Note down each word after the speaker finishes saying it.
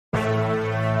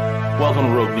Welcome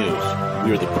to Rogue News.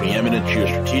 We are the preeminent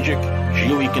geostrategic,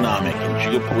 geoeconomic, and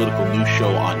geopolitical news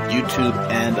show on YouTube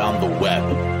and on the web.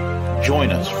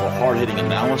 Join us for hard-hitting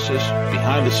analysis,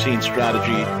 behind-the-scenes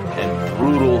strategy, and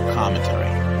brutal commentary.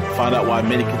 Find out why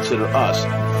many consider us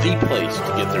the place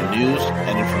to get their news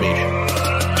and information.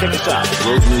 Check us out at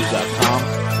roguenews.com.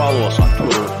 Follow us on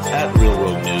Twitter at Real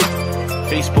Rogue News,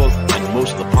 Facebook, and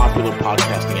most of the popular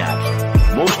podcasting apps.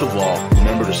 Most of all,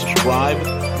 remember to subscribe,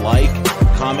 like,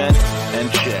 comment,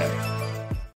 and share.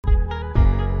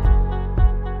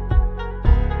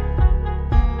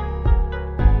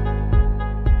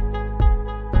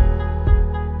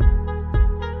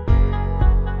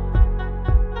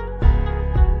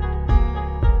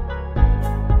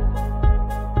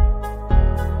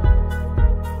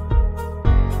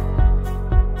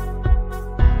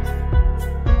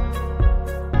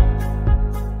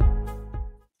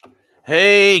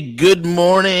 Hey, good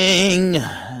morning.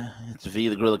 It's V,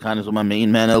 the Gorilla Kindness with my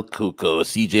main man, El Cuco.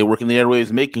 CJ working the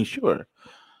airwaves, making sure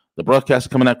the broadcast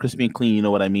is coming out crispy and clean. You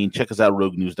know what I mean? Check us out,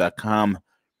 roguenews.com.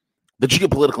 The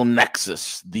geopolitical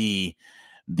nexus, the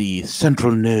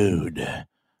central node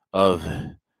of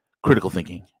critical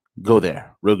thinking. Go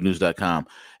there, roguenews.com.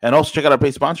 And also check out our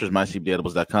paid sponsors,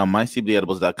 mycbdedibles.com,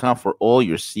 mycbdedibles.com for all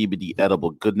your CBD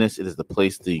edible goodness. It is the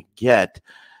place to get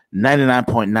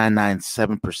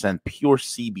 99.997% pure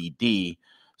CBD.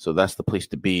 So that's the place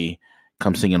to be.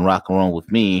 Come sing and rock and roll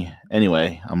with me.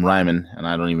 Anyway, I'm rhyming, and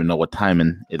I don't even know what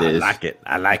timing it is. I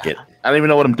like it. I don't even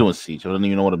know what I'm doing, Siege. I don't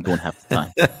even know what I'm doing half the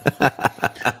time.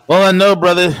 Well, I know,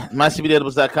 brother.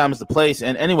 MyCBDedibles.com is the place.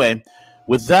 And anyway,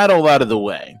 with that all out of the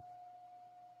way,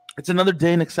 it's another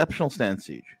day in Exceptional Stand,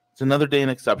 Siege. It's another day in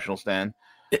Exceptional Stand.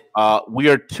 We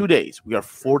are 2 days. We are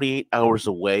 48 hours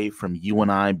away from you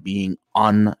and I being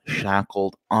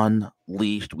unshackled,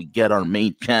 unleashed. We get our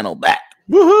main channel back.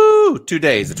 Woohoo! 2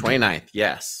 days, the 29th.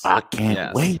 Yes. I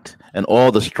can't wait. And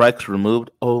all the strikes removed.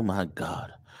 Oh, my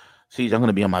God. See, I'm going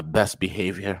to be on my best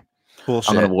behavior.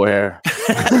 Bullshit. I'm going to wear.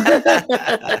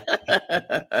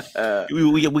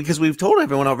 Because we've told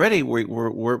everyone already,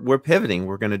 we're pivoting.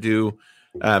 We're going to do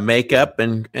makeup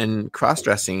and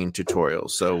cross-dressing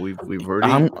tutorials. So we've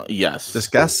already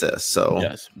discussed this. So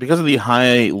yes, because of the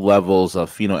high levels of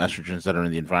phytoestrogens that are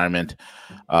in the environment,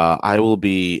 I will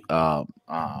be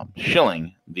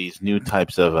shilling these new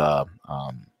types of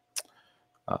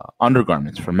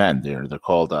undergarments for men. They're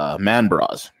called man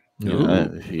bras.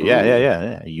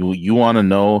 Yeah. You want to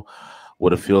know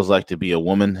what it feels like to be a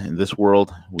woman in this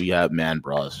world? We have man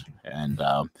bras, and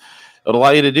it'll allow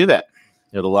you to do that.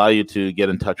 It'll allow you to get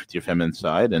in touch with your feminine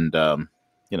side, and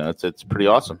it's pretty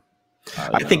awesome.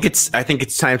 I think it's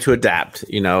time to adapt.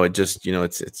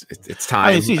 It's time.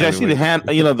 I see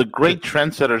the great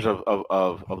trendsetters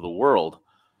of the world.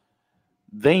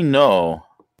 They know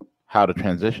how to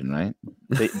transition, right?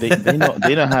 They know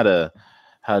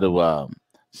how to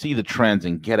see the trends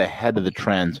and get ahead of the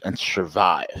trends and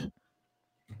survive.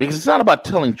 Because it's not about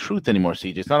telling truth anymore,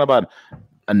 CJ. It's not about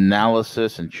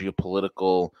analysis and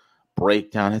geopolitical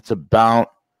breakdown. It's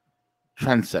about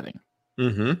trend setting.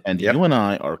 Mm-hmm. And you and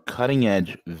I are cutting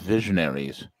edge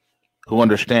visionaries who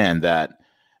understand that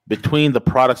between the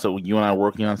products that you and I are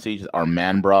working on, Siege, our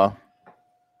man bra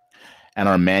and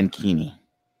our mankini.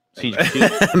 Siege,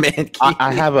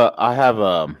 I have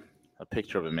a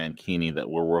picture of a mankini that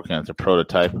we're working on. It's a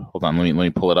prototype. Hold on, let me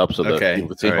pull it up so that people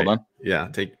can see. Right. Hold on. Yeah,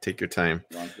 take your time.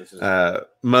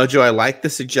 Mojo, I like the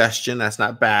suggestion. That's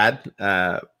not bad.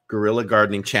 Guerrilla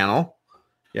gardening channel.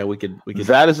 Yeah, we could.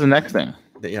 That is the next thing.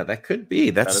 Yeah, that could be.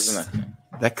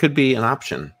 That could be an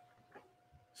option.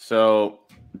 So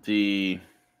let me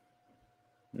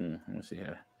see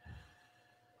here.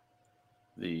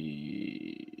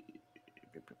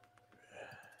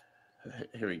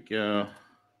 Here we go.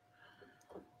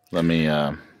 Let me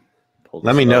pull this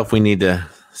Let me up. know if we need to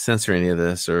censor any of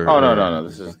this or. Oh no.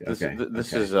 This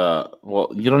is well,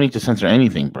 you don't need to censor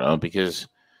anything, bro, because it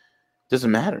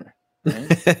doesn't matter.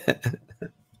 Right?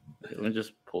 Let me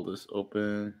just pull this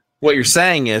open. What you're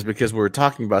saying is, because we're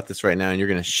talking about this right now and you're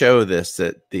going to show this,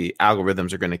 that the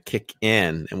algorithms are going to kick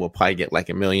in and we'll probably get like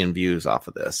 1 million views off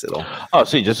of this. It'll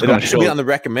be on the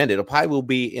recommended. It'll probably will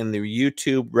be in the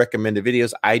YouTube recommended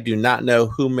videos. I do not know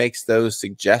who makes those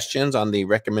suggestions on the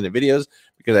recommended videos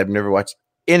because I've never watched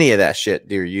any of that shit,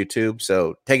 dear YouTube.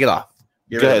 So take it off.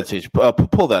 Go ahead, Siege.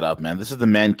 Pull that up, man. This is the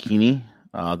mankini.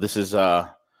 This is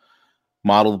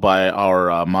modeled by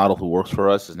our model who works for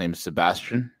us. His name is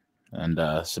Sebastian. And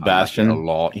Sebastian,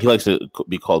 he likes to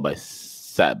be called by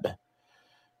Seb.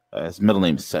 His middle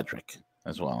name is Cedric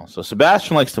as well. So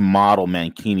Sebastian likes to model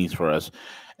mankinis for us.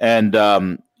 And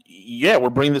we're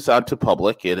bringing this out to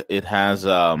public. It has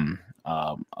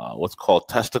what's called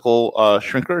testicle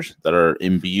shrinkers that are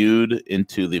imbued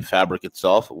into the fabric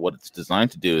itself. What it's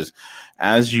designed to do is,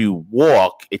 as you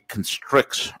walk, it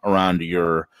constricts around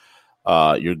your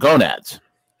gonads,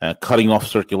 cutting off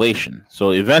circulation.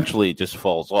 So eventually, it just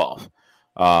falls off.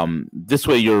 This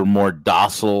way, you're a more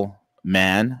docile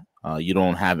man. You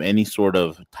don't have any sort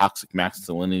of toxic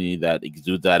masculinity that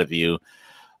exudes out of you.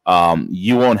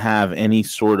 You won't have any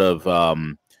sort of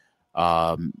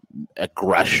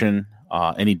aggression,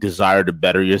 any desire to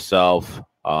better yourself,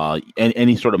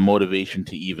 any sort of motivation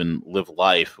to even live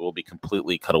life will be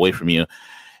completely cut away from you.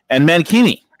 And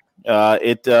Mankini,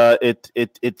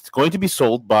 it's going to be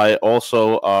sold by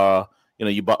also,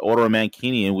 you order a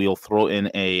Mankini and we'll throw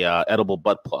in a edible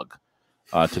butt plug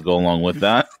to go along with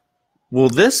that. Well,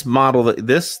 this model,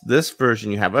 this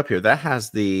version you have up here, that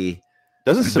has the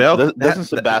doesn't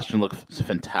Sebastian look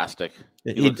fantastic?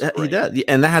 He does,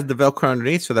 and that has the Velcro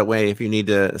underneath, so that way, if you need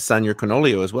to sun your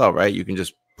Cornolio as well, right, you can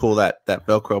just pull that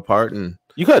Velcro apart, and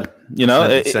you could,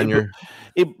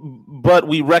 But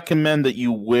we recommend that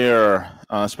you wear,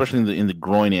 especially in the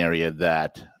groin area,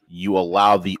 that you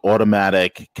allow the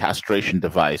automatic castration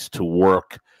device to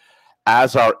work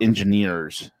as our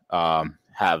engineers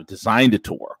have designed it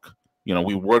to work.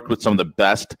 We worked with some of the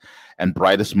best and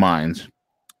brightest minds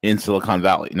in Silicon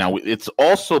Valley. Now, it's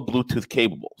also Bluetooth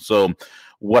capable. So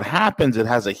what happens, it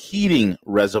has a heating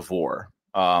reservoir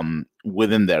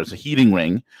within there. It's a heating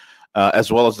ring,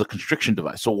 as well as the constriction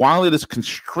device. So while it is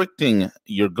constricting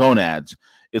your gonads,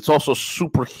 it's also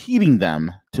superheating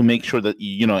them to make sure that,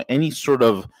 any sort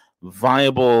of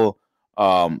viable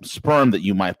sperm that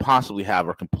you might possibly have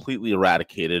are completely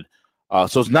eradicated.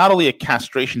 So it's not only a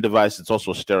castration device, it's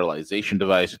also a sterilization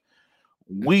device.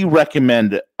 We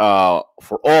recommend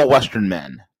for all Western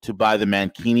men to buy the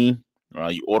Mankini.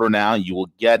 You order now, you will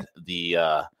get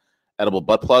the edible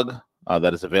butt plug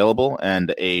that is available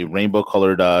and a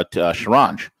rainbow-colored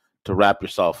charange to wrap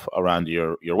yourself around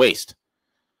your waist.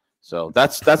 So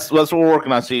that's what we're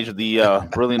working on, Siege. The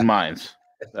brilliant minds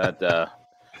at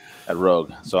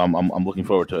Rogue. So I'm looking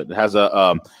forward to it. It has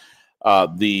the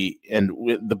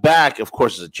back, of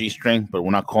course, is a G-string, but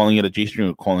we're not calling it a G-string.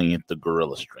 We're calling it the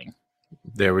Gorilla String.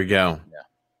 There we go. Yeah.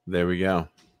 There we go.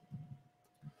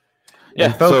 Yeah,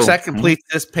 and folks, that completes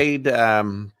this paid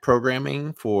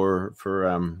programming for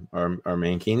our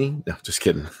Mankini. No, just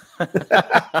kidding.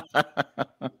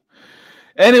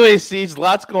 Anyway, Siege,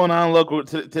 lots going on. Look,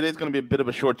 today's going to be a bit of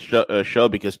a short show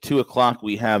because 2:00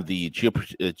 we have the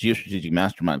Geostrategic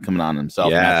Mastermind coming on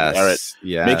himself. Yes.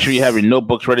 Make sure you have your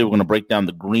notebooks ready. We're going to break down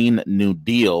the Green New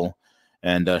Deal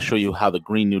and show you how the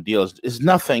Green New Deal is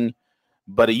nothing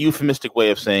but a euphemistic way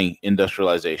of saying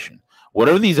industrialization.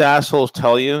 Whatever these assholes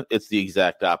tell you, it's the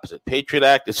exact opposite. Patriot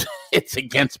Act, it's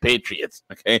against patriots,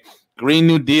 okay? Green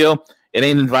New Deal, it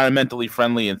ain't environmentally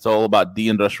friendly. It's all about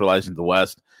deindustrializing the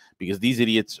West because these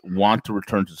idiots want to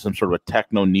return to some sort of a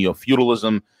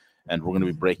techno-neo-feudalism, and we're going to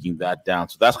be breaking that down.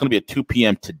 So that's going to be at 2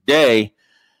 p.m. today.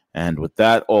 And with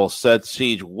that all said,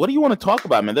 Siege, what do you want to talk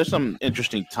about, man? There's some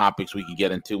interesting topics we can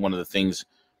get into. One of the things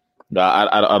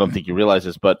I don't think you realize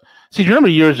this, but see, you remember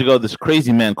years ago, this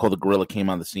crazy man called the Gorilla came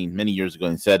on the scene many years ago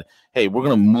and said, "Hey, we're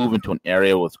going to move into an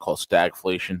area what's called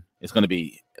stagflation. It's going to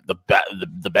be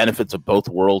the benefits of both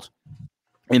worlds,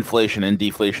 inflation and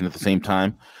deflation at the same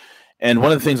time." And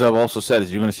one of the things I've also said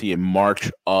is you're going to see a march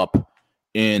up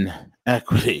in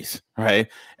equities, right?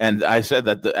 And I said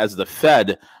that as the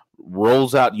Fed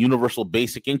rolls out universal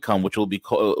basic income, which will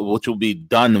be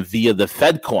done via the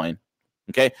Fed coin.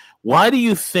 Okay, why do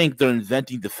you think they're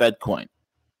inventing the Fed coin,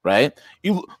 right?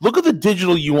 You look at the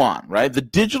digital yuan, right? The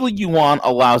digital yuan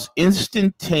allows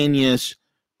instantaneous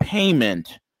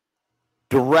payment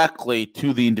directly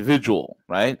to the individual,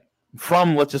 right?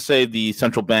 From, let's just say, the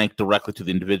central bank directly to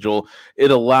the individual.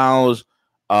 It allows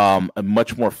a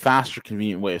much more faster,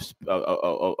 convenient way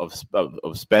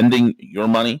of spending your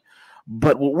money.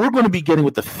 But what we're going to be getting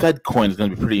with the Fed coin is going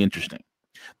to be pretty interesting.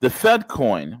 The Fed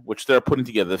coin, which they're putting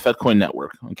together, the Fed coin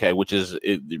network, okay, which is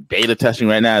beta testing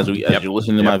right now as you're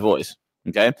listening to my voice,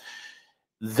 okay,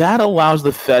 that allows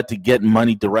the Fed to get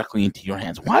money directly into your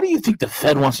hands. Why do you think the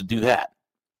Fed wants to do that?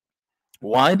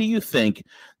 Why do you think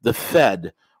the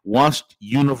Fed wants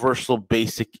universal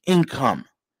basic income?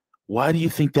 Why do you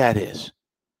think that is?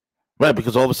 Right,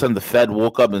 because all of a sudden the Fed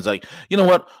woke up and is like, you know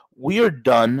what, we are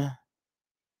done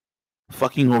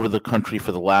fucking over the country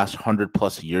for the last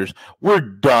 100+ years. We're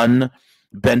done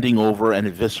bending over and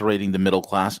eviscerating the middle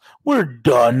class. We're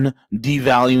done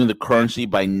devaluing the currency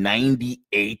by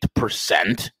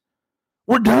 98%.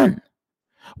 We're done.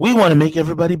 We want to make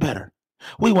everybody better.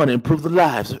 We want to improve the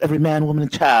lives of every man, woman,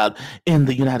 and child in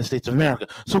the United States of America.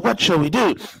 So what shall we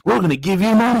do? We're going to give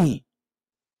you money.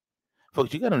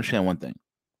 Folks, you got to understand one thing.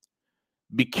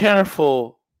 Be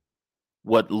careful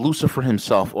what Lucifer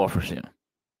himself offers you.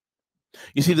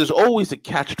 You see, there's always a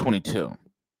catch-22.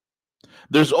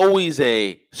 There's always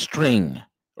a string,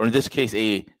 or in this case,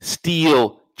 a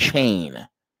steel chain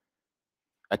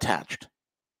attached.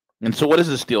 And so what is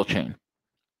a steel chain?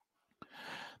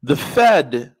 The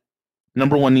Fed,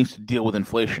 number one, needs to deal with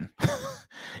inflation.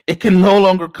 It can no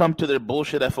longer come to their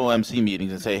bullshit FOMC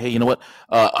meetings and say, hey, you know what?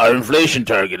 Our inflation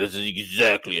target is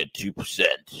exactly at 2%,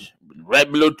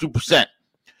 right below 2%.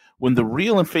 When the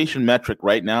real inflation metric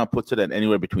right now puts it at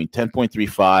anywhere between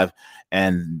 10.35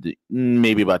 and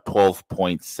maybe about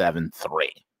 12.73.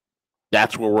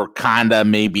 That's where we're kind of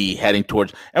maybe heading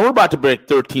towards. And we're about to break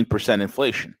 13%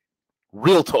 inflation.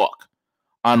 Real talk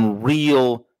on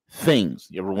real things.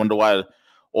 You ever wonder why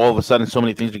all of a sudden so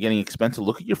many things are getting expensive?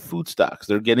 Look at your food stocks.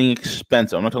 They're getting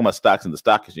expensive. I'm not talking about stocks in the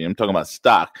stock exchange. I'm talking about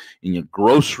stock in your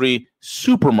grocery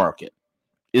supermarket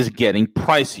is getting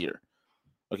pricier.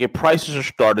 Okay, prices are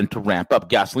starting to ramp up.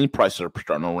 Gasoline prices are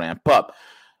starting to ramp up.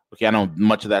 Okay, I know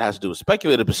much of that has to do with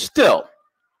speculative, but still,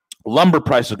 lumber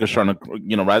prices are starting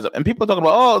to, rise up. And people are talking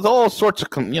about, there's all sorts of,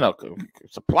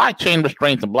 supply chain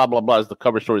restraints and blah, blah, blah is the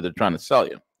cover story they're trying to sell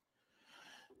you.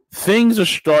 Things are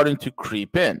starting to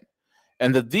creep in.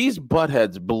 And that these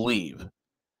buttheads believe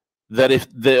that if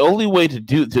the only way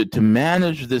to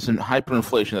manage this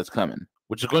hyperinflation that's coming,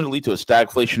 which is going to lead to a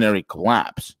stagflationary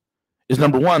collapse, is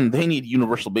number one, they need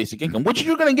universal basic income, which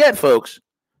you're going to get, folks,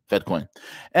 FedCoin,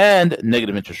 and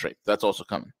negative interest rate. That's also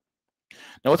coming.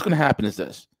 Now, what's going to happen is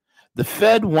this. The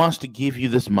Fed wants to give you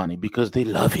this money because they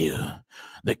love you.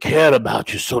 They care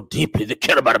about you so deeply. They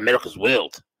care about America's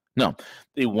wealth. No,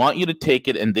 they want you to take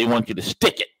it and they want you to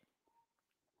stick it.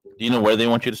 Do you know where they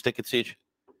want you to stick it, Siege?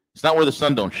 It's not where the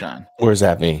sun don't shine. Where's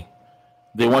that mean?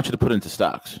 They want you to put it into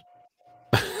stocks.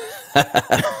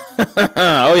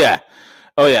 Oh,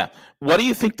 yeah. What do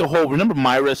you think remember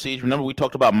Myra, Siege? Remember we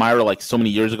talked about Myra like so many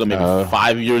years ago, maybe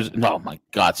 5 years. No, my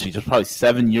God, Siege, it was probably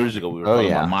 7 years ago. We were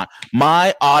talking about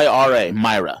my IRA,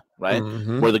 Myra, right?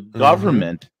 Mm-hmm. Where the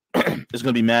government is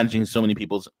going to be managing so many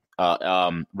people's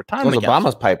retirement accounts.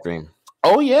 Obama's pipe dream.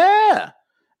 Oh, yeah.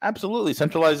 Absolutely.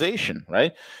 Centralization,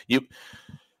 right?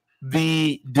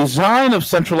 The design of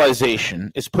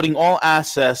centralization is putting all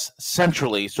assets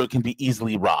centrally so it can be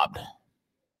easily robbed.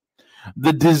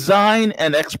 The design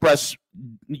and express,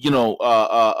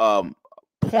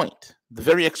 point, the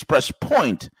very express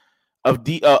point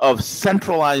of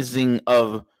centralizing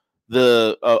of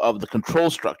the control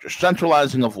structure,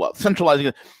 centralizing of wealth,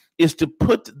 centralizing is to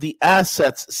put the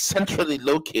assets centrally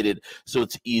located so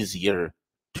it's easier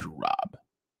to rob.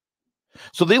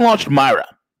 So they launched Myra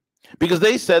because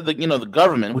they said that, the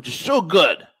government, which is so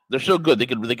good, they're so good. They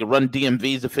could run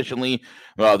DMVs efficiently.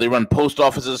 They run post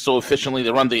offices so efficiently.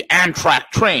 They run the Amtrak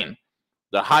train,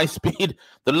 the high speed,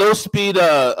 the low speed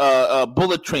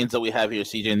bullet trains that we have here,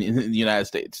 CJ, in the United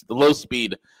States. The low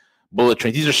speed bullet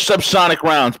trains. These are subsonic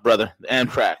rounds, brother. The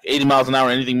Amtrak, 80 miles an hour.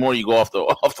 Anything more, you go off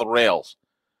the rails.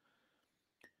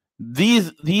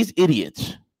 These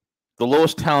idiots, the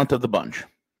lowest talent of the bunch,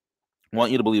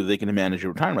 want you to believe they can manage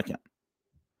your retirement account.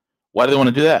 Why do they want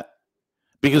to do that?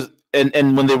 Because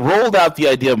and when they rolled out the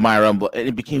idea of Myra,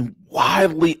 it became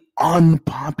wildly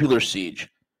unpopular, Siege.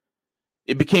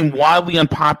 It became wildly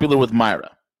unpopular with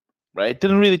Myra, right? It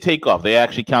didn't really take off. They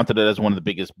actually counted it as one of the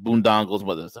biggest boondongles,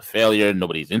 whether it's a failure,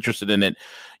 nobody's interested in it.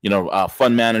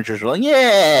 Fund managers were like,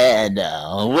 yeah,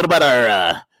 no. What about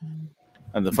our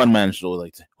and the fund managers were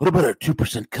like, what about our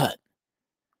 2% cut?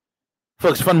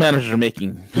 Folks, fund managers are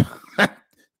making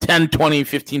 10, 20,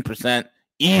 15%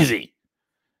 easy.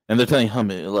 And they're telling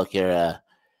you, look, we have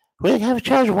to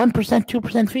charge a 1%,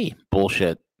 2% fee.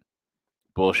 Bullshit.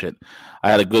 I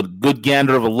had a good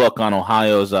gander of a look on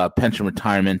Ohio's pension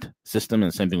retirement system,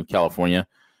 and the same thing with California.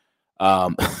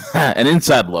 An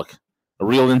inside look, a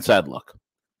real inside look.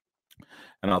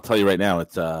 And I'll tell you right now,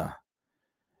 it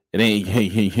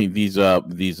ain't these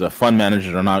fund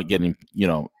managers are not getting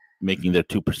making their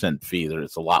 2% fee.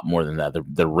 It's a lot more than that.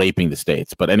 They're raping the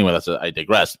states. But anyway, I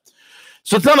digress.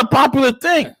 So it's not a popular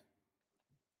thing.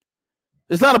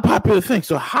 It's not a popular thing.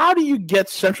 So how do you get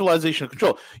centralization of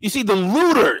control? You see, the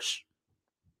looters,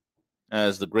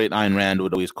 as the great Ayn Rand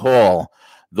would always call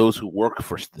those who work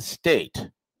for the state,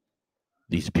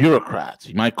 these bureaucrats.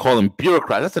 You might call them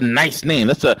bureaucrats. That's a nice name.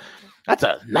 That's a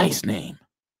nice name.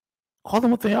 Call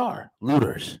them what they are,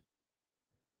 looters.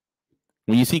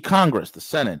 When you see Congress, the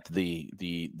Senate,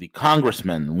 the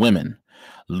congressmen, women,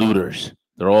 looters.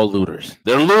 They're all looters.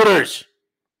 They're looters.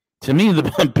 To me, the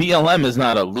BLM is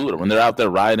not a looter. When they're out there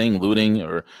rioting, looting,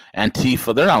 or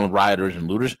Antifa, they're not rioters and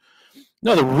looters.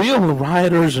 No, the real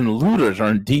rioters and looters are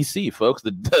in D.C., folks.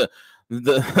 The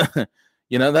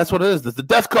that's what it is. The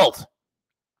death cult.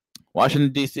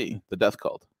 Washington, D.C., the death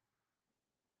cult.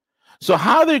 So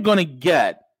how are they going to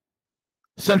get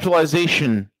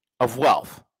centralization of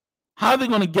wealth? How are they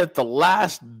going to get the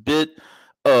last bit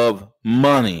of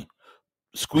money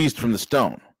squeezed from the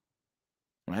stone?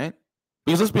 Right?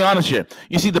 Because let's be honest here.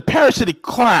 You see, the parasitic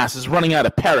class is running out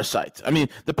of parasites. I mean,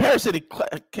 the parasitic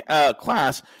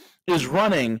class is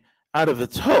running out of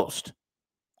its host.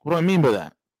 What do I mean by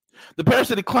that? The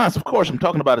parasitic class, of course, I'm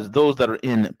talking about is those that are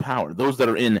in power, those that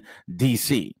are in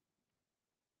D.C.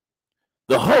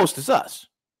 The host is us.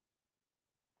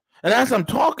 And as I'm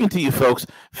talking to you folks,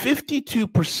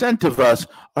 52% of us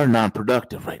are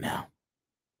non-productive right now.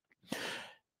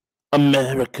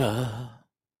 America,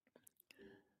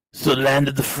 so the land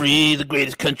of the free, the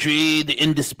greatest country, the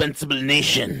indispensable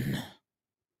nation.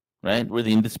 Right? We're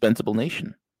the indispensable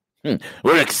nation.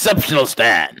 We're exceptional,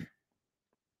 Stan.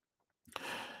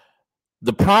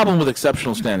 The problem with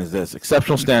Exceptional Stan is this.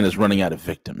 Exceptional Stan is running out of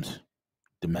victims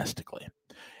domestically.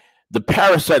 The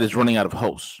parasite is running out of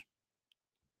hosts.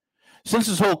 Since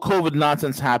this whole COVID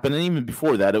nonsense happened, and even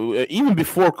before that, even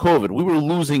before COVID, we were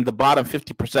losing the bottom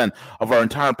 50% of our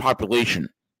entire population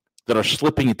that are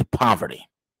slipping into poverty.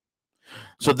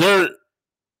 So they're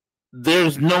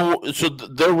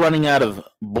running out of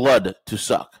blood to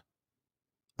suck,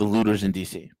 the looters in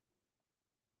D.C.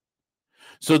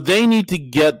 So they need to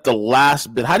get the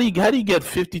last bit. How do you get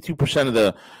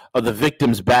 52% of the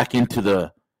victims back into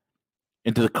the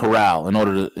corral in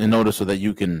order so that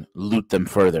you can loot them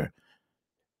further?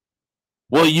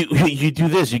 Well, you do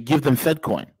this. You give them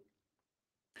FedCoin,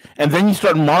 and then you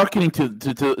start marketing to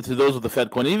those with the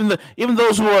FedCoin. Even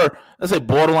those who are, let's say,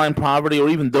 borderline poverty, or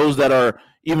even those that are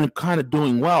even kind of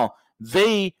doing well,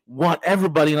 they want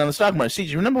everybody on the stock market. See,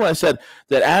 you remember when I said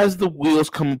that as the wheels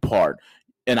come apart,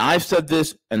 and I've said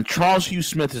this, and Charles Hugh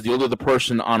Smith is the only other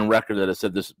person on record that has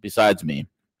said this besides me,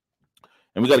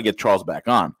 and we got to get Charles back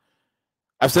on.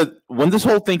 I've said when this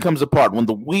whole thing comes apart, when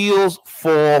the wheels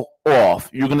fall off,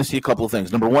 you're going to see a couple of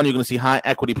things. Number one, you're going to see high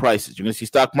equity prices. You're going to see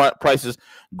stock market prices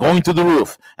going through the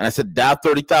roof. And I said Dow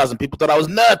 30,000. People thought I was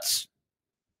nuts.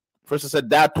 First I said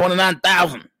Dow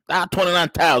 29,000. Dow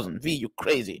 29,000. V, you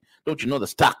crazy. Don't you know the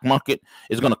stock market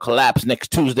is going to collapse next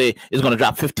Tuesday? It's going to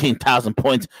drop 15,000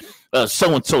 points.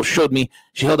 So-and-so showed me.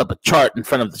 She held up a chart in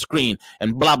front of the screen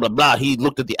and blah, blah, blah. He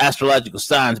looked at the astrological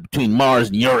signs between Mars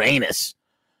and Uranus.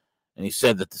 And he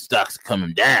said that the stocks are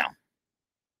coming down.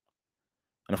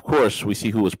 And of course, we see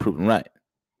who was proven right.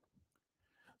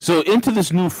 So into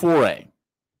this new foray,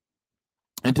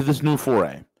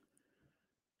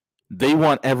 they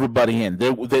want everybody in.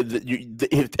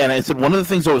 And I said one of the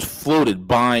things that was floated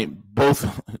by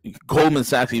both Goldman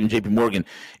Sachs and even JP Morgan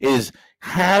is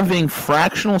having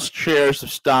fractional shares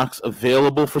of stocks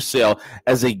available for sale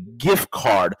as a gift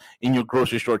card in your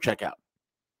grocery store checkout.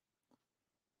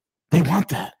 They want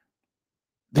that.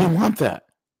 They want that.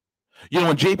 You know,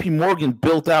 when JP Morgan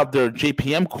built out their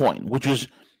JPM coin, which is,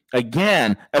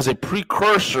 again, as a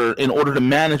precursor in order to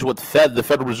manage what the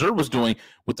Federal Reserve was doing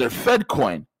with their Fed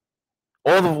coin,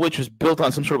 all of which was built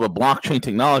on some sort of a blockchain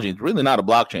technology. It's really not a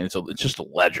blockchain. It's just a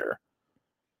ledger.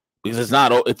 Because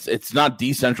it's not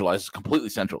decentralized. It's completely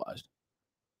centralized.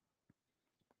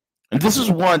 And this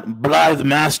is what Blythe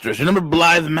Masters. Remember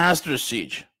Blythe Masters,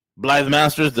 Siege? Blythe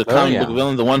Masters, the comic book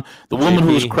villain, the woman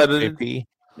who was credited. JP.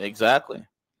 Exactly.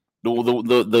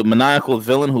 The maniacal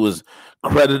villain who was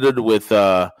credited with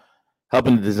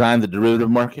helping to design the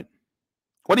derivative market.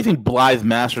 What do you think Blythe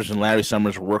Masters and Larry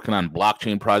Summers were working on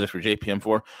blockchain projects for JPM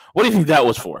for? What do you think that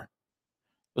was for? It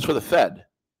was for the Fed. It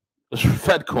was for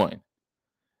FedCoin.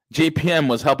 JPM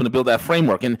was helping to build that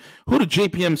framework. And who did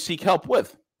JPM seek help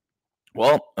with?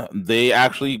 Well, they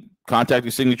actually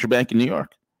contacted Signature Bank in New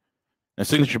York. And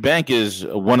Signature Bank is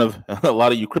one of a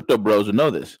lot of you crypto bros who know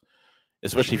this,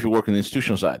 especially if you work in the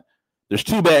institutional side. There's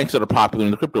two banks that are popular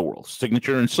in the crypto world,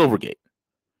 Signature and Silvergate.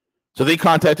 So they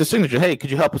contacted Signature. Hey,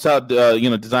 could you help us out,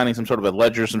 designing some sort of a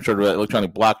ledger, some sort of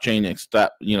electronic blockchain,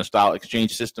 style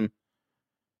exchange system?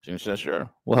 Signature said, sure,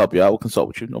 we'll help you out. We'll consult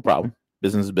with you. No problem.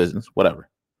 Business is business, whatever.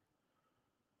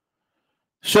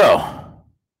 So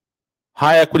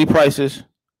high equity prices,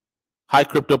 high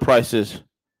crypto prices,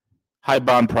 high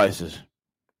bond prices,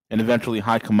 and eventually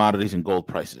high commodities and gold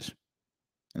prices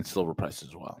and silver prices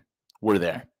as well. We're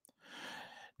there.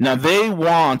 Now, they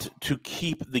want to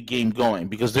keep the game going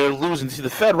because they're losing. See, the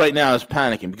Fed right now is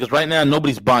panicking because right now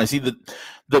nobody's buying. See,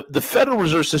 the Federal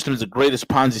Reserve System is the greatest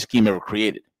Ponzi scheme ever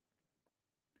created.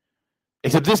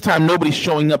 Except this time, nobody's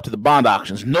showing up to the bond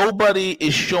auctions. Nobody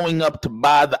is showing up to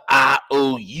buy the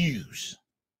IOUs.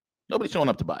 Nobody's showing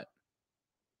up to buy it.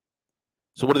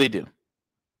 So what do?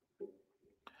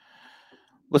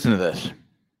 Listen to this.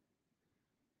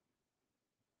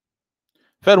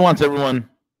 Fed wants everyone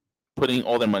putting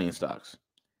all their money in stocks.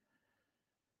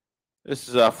 This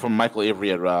is from Michael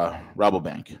Avery at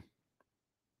Rabobank.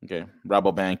 Okay,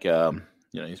 Rabobank,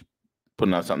 he's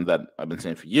putting out something that I've been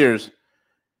saying for years.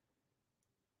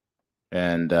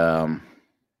 And let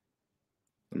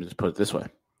me just put it this way.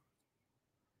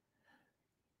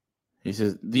 He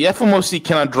says, the FOMC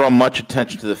cannot draw much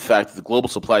attention to the fact that the global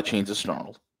supply chains are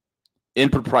snarled.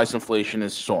 Input price inflation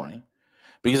is soaring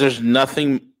because there's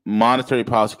nothing monetary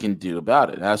policy can do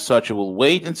about it. As such, it will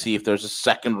wait and see if there's a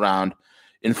second round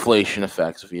inflation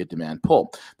effects via demand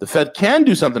pull. The Fed can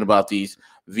do something about these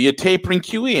via tapering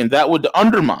QE, and that would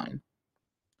undermine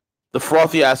the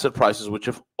frothy asset prices, which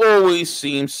have always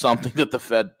seemed something that the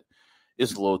Fed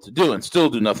is loath to do, and still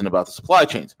do nothing about the supply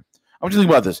chains. I want you to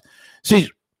think about this. See,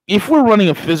 if we're running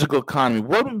a physical economy,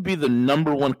 what would be the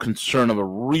number one concern of a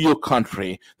real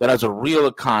country that has a real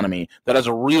economy, that has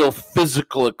a real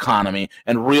physical economy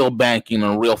and real banking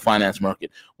and a real finance market?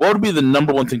 What would be the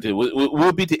number one thing to do? Will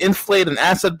it be to inflate an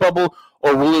asset bubble,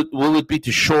 or will it be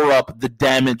to shore up the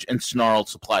damaged and snarled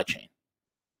supply chain?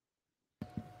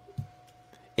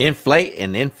 Inflate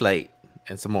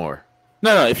and some more.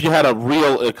 No. If you had a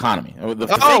real economy, real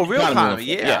economy,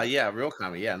 yeah, real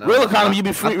economy, yeah. Real economy, you'd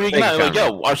be free. Like,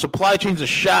 yo, our supply chains are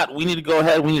shot. We need to go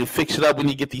ahead. We need to fix it up. We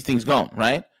need to get these things going,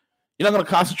 right? You're not going to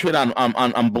concentrate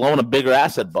on blowing a bigger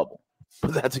asset bubble,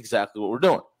 but that's exactly what we're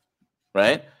doing,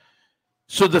 right?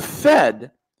 So the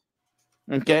Fed,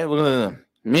 okay, we're going to.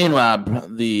 Meanwhile,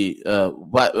 the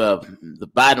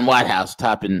Biden White House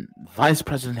topping Vice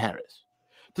President Harris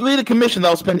to lead a commission that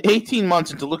will spend 18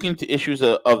 months into looking into issues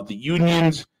of the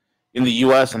unions in the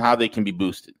U.S. and how they can be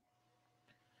boosted.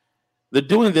 They're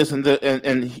doing this, and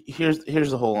here's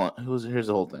the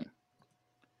whole thing.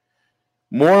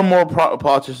 More and more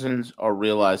politicians are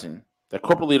realizing that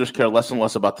corporate leaders care less and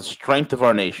less about the strength of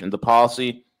our nation. The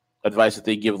policy advice that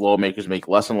they give lawmakers make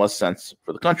less and less sense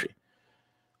for the country.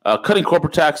 Cutting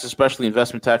corporate taxes, especially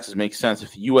investment taxes, makes sense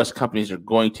if U.S. companies are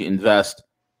going to invest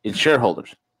in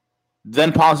shareholders.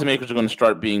 Then policymakers are going to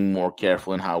start being more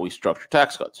careful in how we structure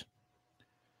tax cuts,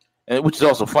 which is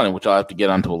also funny, which I'll have to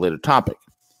get onto a later topic.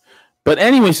 But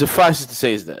anyway, suffice it to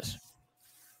say is this.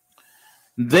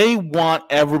 They want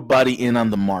everybody in on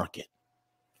the market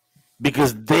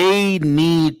because they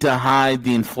need to hide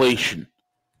the inflation.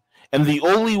 And the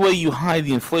only way you hide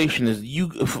the inflation is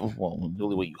the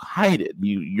only way you hide it,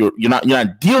 you're not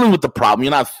dealing with the problem,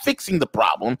 you're not fixing the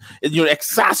problem, you're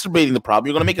exacerbating the problem,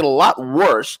 you're going to make it a lot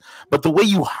worse. But the way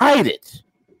you hide it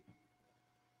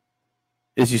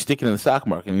is you stick it in the stock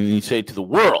market and you say to the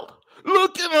world,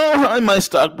 look at how high my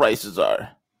stock prices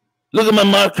are. Look at my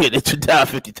market, it's Dow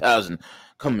 50,000.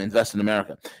 Come invest in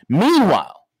America.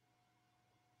 Meanwhile,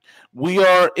 we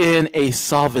are in a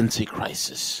solvency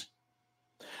crisis.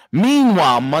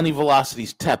 Meanwhile, money velocity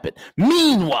is tepid.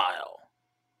 Meanwhile,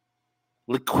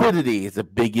 liquidity is a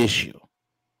big issue.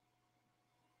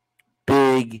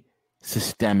 Big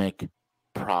systemic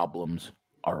problems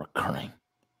are occurring.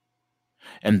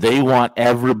 And they want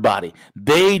everybody.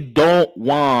 They don't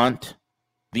want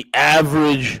the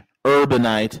average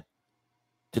urbanite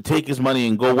to take his money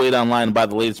and go wait online and buy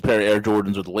the latest pair of Air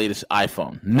Jordans or the latest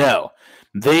iPhone. No.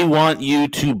 They want you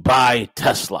to buy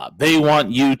Tesla. They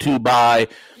want you to buy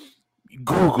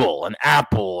Google and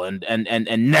Apple and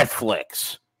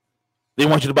Netflix. They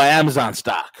want you to buy Amazon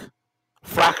stock,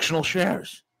 fractional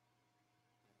shares.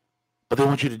 But they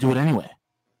want you to do it anyway.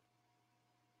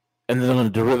 And they're going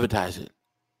to derivatize it.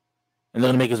 And they're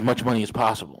going to make as much money as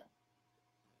possible.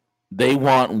 They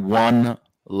want one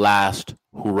last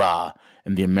hurrah.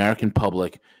 And the American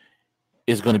public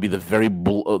is going to be the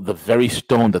very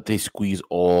stone that they squeeze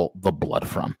all the blood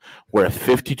from. We're at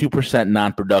 52%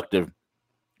 non-productive.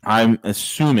 I'm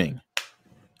assuming,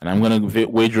 and I'm going to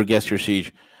wager a guess here,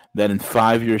 Siege, that in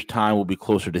 5 years' time we'll be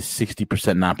closer to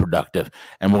 60% non-productive,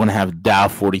 and we're going to have Dow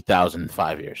 40,000 in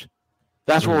 5 years.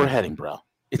 That's where we're heading, bro.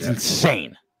 It's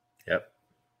insane. Yep.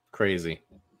 Craziness.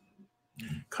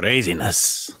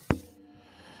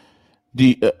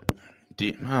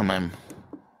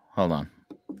 Hold on.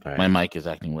 Right. My mic is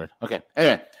acting weird. Okay.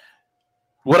 Anyway.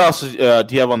 What else do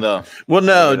you have on the? Well,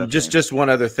 no, just one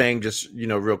other thing, just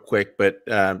real quick, but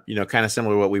kind of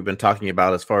similar to what we've been talking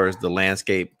about as far as the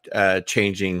landscape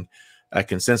changing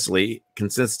consistently.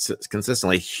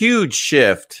 Huge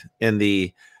shift in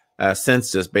the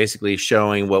census, basically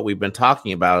showing what we've been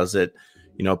talking about is that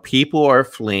people are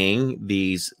fleeing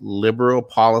these liberal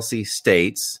policy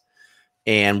states,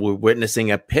 and we're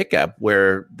witnessing a pickup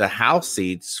where the House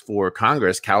seats for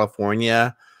Congress,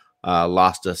 California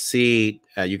lost a seat.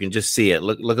 You can just see it.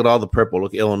 Look at all the purple.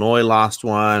 Look, Illinois lost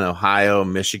one, Ohio,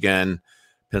 Michigan,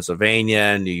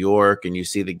 Pennsylvania, New York, and you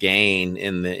see the gain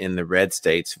in the red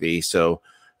states, V. So,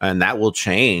 and that will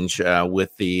change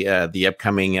with the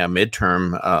upcoming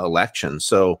midterm election.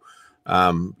 So,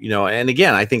 and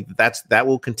again, I think that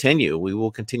will continue. We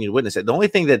will continue to witness it. The only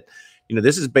thing that,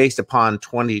 this is based upon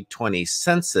 2020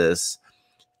 census.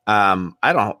 I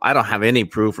don't have any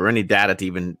proof or any data to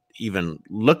even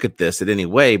look at this in any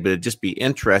way, but it'd just be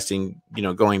interesting,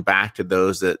 going back to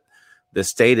those that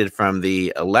stated from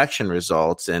the election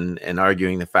results and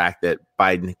arguing the fact that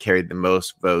Biden carried the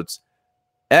most votes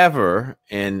ever,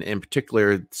 and in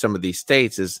particular some of these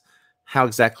states, is how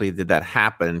exactly did that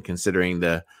happen, considering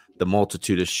the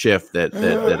multitude of shift that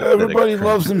everybody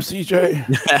loves him,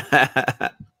 CJ.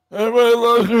 Everybody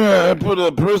loves him. I put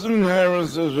a person in there and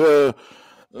says,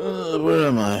 where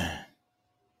am I?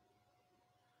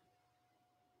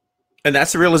 And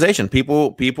that's the realization.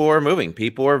 People are moving.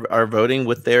 People are voting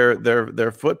with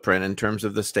their footprint in terms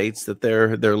of the states that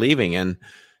they're leaving, and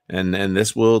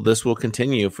this will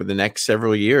continue for the next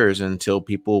several years until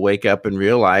people wake up and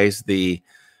realize the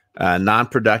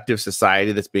non-productive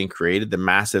society that's being created, the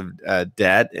massive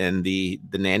debt, and the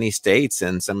nanny states,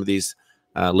 and some of these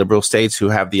liberal states who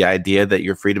have the idea that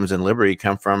your freedoms and liberty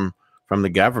come from the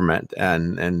government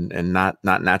and not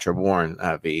natural born,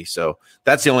 V. So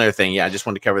that's the only other thing. Yeah, I just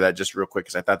wanted to cover that just real quick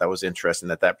because I thought that was interesting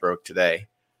that broke today.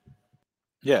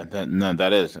 Yeah,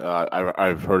 that is.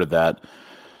 I've heard of that.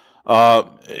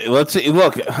 Let's see.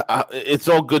 Look, it's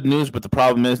all good news, but the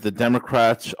problem is the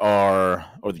Democrats or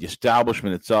the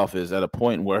establishment itself is at a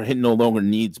point where it no longer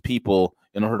needs people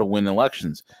in order to win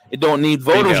elections. It don't need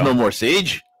voters no more,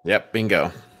 Siege. Yep,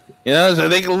 bingo. So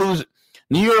they could lose.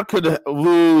 New York could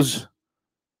lose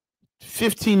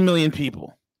 15 million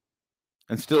people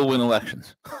and still win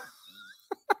elections.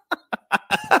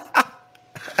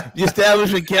 The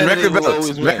establishment candidate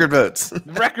record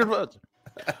votes.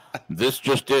 This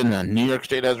just in, New York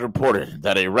State has reported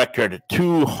that a record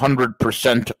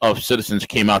 200% of citizens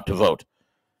came out to vote.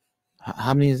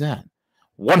 How many is that?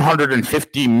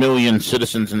 150 million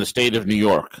citizens in the state of New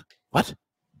York. What?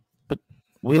 But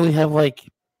we only have like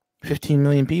 15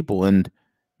 million people, and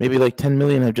maybe like 10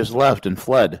 million have just left and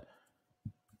fled.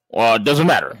 Well, it doesn't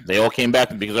matter. They all came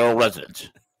back because they're all residents.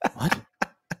 What?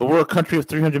 But we're a country of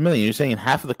 300 million. You're saying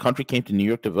half of the country came to New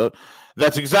York to vote?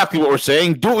 That's exactly what we're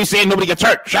saying. Do what we say and nobody gets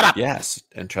hurt. Shut up. Yes,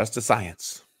 and trust the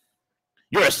science.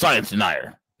 You're a science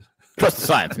denier. Trust the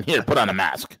science. And here, put on a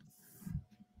mask.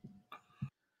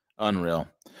 Unreal.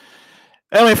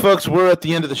 Anyway, folks, we're at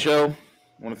the end of the show.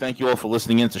 I want to thank you all for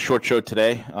listening in. It's a short show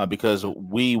today because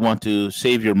we want to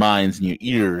save your minds and your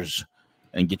ears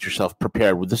and get yourself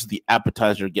prepared. This is the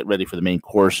appetizer. Get ready for the main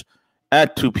course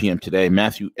at 2 p.m. today.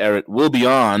 Matthew Ehret will be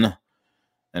on.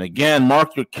 And again,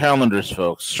 mark your calendars,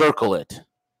 folks. Circle it.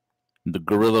 The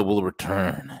gorilla will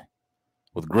return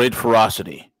with great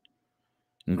ferocity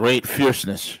and great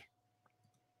fierceness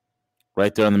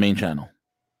right there on the main channel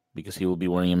because he will be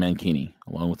wearing a mankini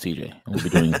along with CJ. We'll be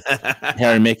doing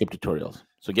hair and makeup tutorials.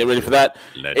 So get ready for that.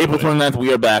 April 29th,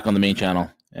 we are back on the main channel.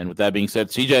 And with that being said,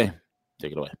 CJ,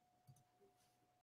 take it away.